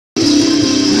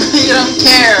You don't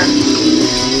care.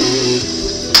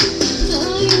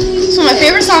 So my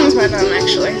favorite songs by them,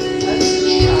 actually.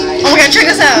 Oh my god, check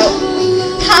this out.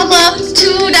 Holla,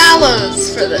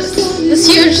 $2 for this. This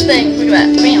huge thing. Look at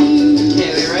that. Bam.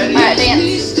 Okay, we ready? Alright,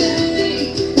 dance.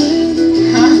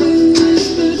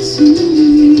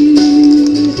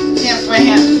 Hand, my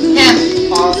hand.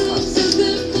 Pause.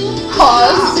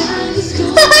 Pause.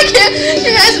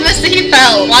 You guys missed it. He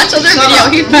fell. Watch other Shut video.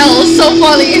 up. He fell. It's so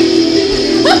funny.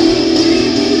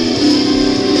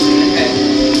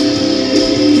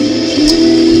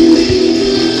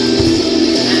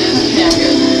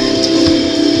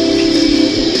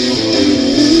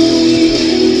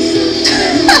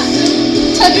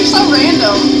 Ted, you're so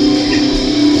random.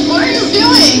 What are you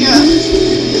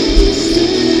doing?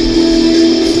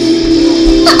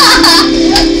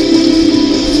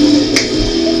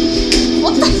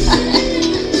 What the heck?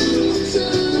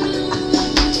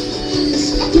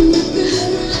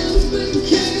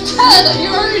 Ted, you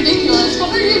are ridiculous. What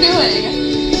are you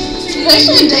doing? You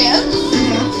actually dance?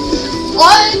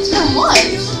 What? For what?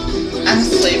 I'm a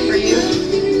slave for you.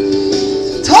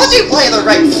 Told you play the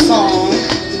right song.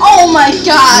 Oh my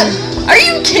god! Are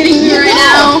you kidding me right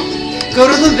now? Go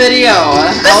to the video.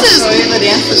 I'll show you the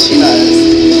dance that she does.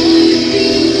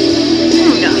 Oh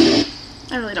my god.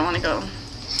 I really don't want to go.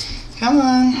 Come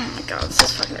on. Oh my god, this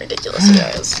is fucking ridiculous, you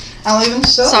guys. I'll even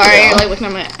show Sorry, you. I like looking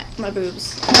at my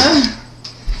boobs.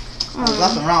 There's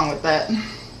nothing wrong with that.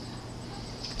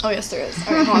 Oh yes, there is.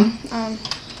 Alright, hold on. Oh,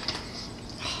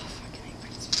 fucking hate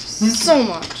boobs so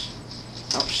much.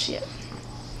 Oh shit.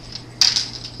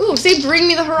 Ooh, say bring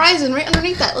me the horizon right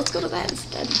underneath that. Let's go to that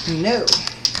instead. No.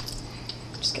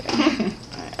 Just kidding. Alright,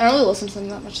 I don't really listen to them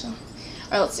that much though.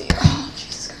 Alright, let's see. Oh,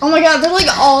 Jesus Christ. Oh my god, they're like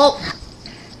all...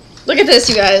 Look at this,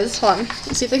 you guys. Hold on.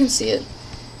 Let's see if they can see it.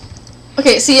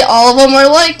 Okay, see, all of them are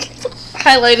like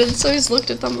highlighted, so he's looked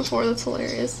at them before. That's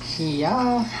hilarious.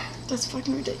 Yeah. That's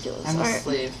fucking ridiculous. I'm a Alright.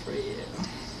 slave for you.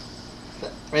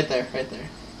 Right there, right there.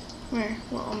 Where?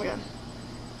 Well, oh my god.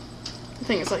 The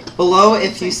thing is like... Below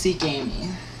if you see gamey.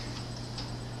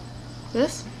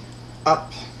 This?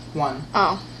 Up. One.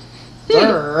 Oh.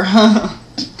 There.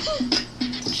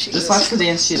 Jesus. Just watch the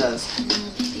dance she does.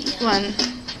 One.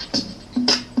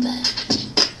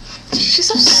 She's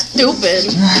so stupid.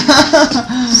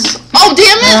 Oh,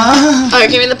 damn it! Alright,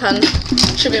 give me the pen.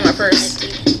 Should be my purse.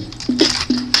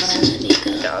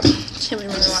 God. Can't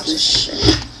believe I'm gonna watch this shit.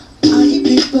 All you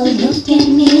people look at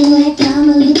me like I'm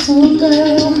a little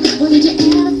girl. Would you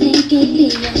ever think it'd be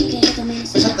okay for me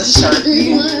to Is that the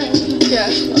Sharpie? Yeah.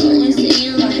 always say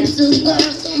you're right, so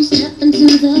girls don't step into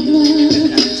the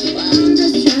club. I'm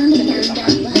just trying to find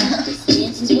out why this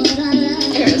dance is what I like.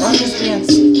 Here it is. Oh, just dance.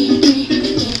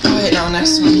 Oh, wait, no,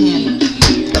 next one, hand.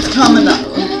 That's coming up.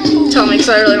 Tell me, because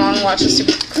I really don't want to watch this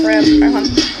stupid crap. Alright, hon.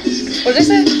 What did I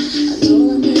say? I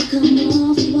know I may come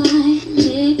off white,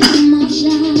 may come off shy,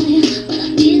 but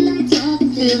I feel like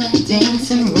talking to that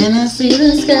Dancing when I see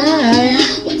the sky.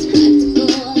 what's practical,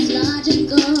 what's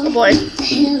logical. Oh boy.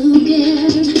 Hell, who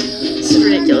cares? This is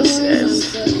ridiculous,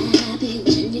 guys.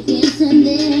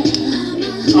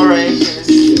 Alright,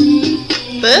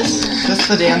 This? just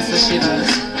the dance that she does.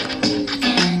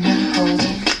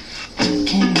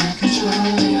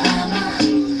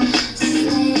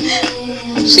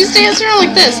 She's dancing around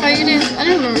like this. How you dance? I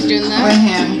don't remember doing Right that.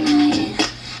 hand.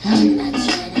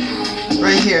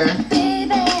 Right here.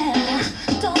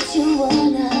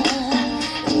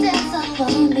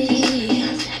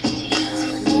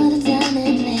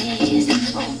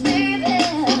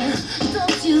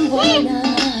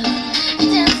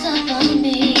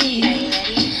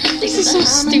 This is so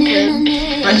stupid.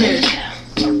 Right here.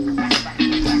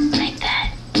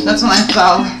 That's when I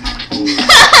fell.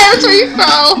 That's where you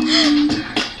fell.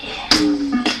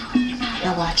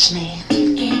 Now watch me.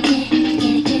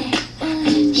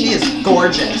 She is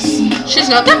gorgeous. She's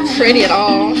not that pretty at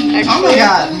all, actually. Oh my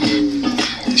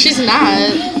god. She's not.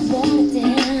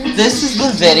 This is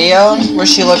the video where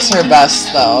she looks her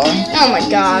best though. Oh my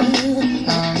god.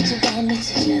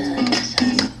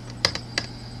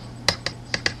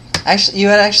 Actually, you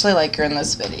would actually like her in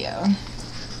this video.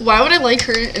 Why would I like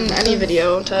her in any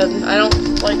video, Ted? I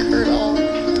don't like her at all.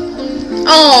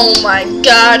 Oh my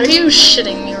god, are you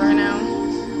shitting me right now?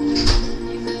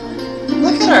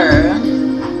 Look at her.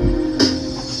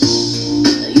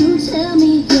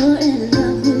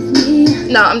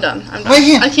 No, I'm done. I'm done. Wait,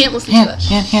 hand. I can't listen Hand, to that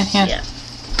shit. hand. Yeah.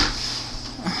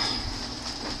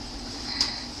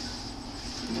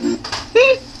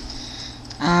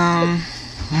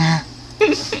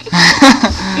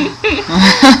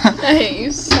 I hate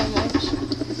you so much.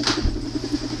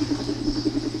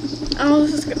 Oh,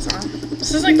 this is a good song.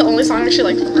 This is like the the only song I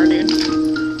actually like from her, dude.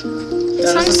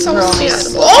 This That is song's a so girl.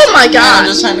 sad. Oh my I'm god!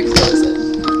 just trying to close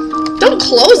it. Don't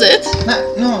close it!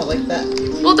 No, like that.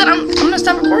 Well, then I'm gonna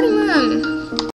stop recording then.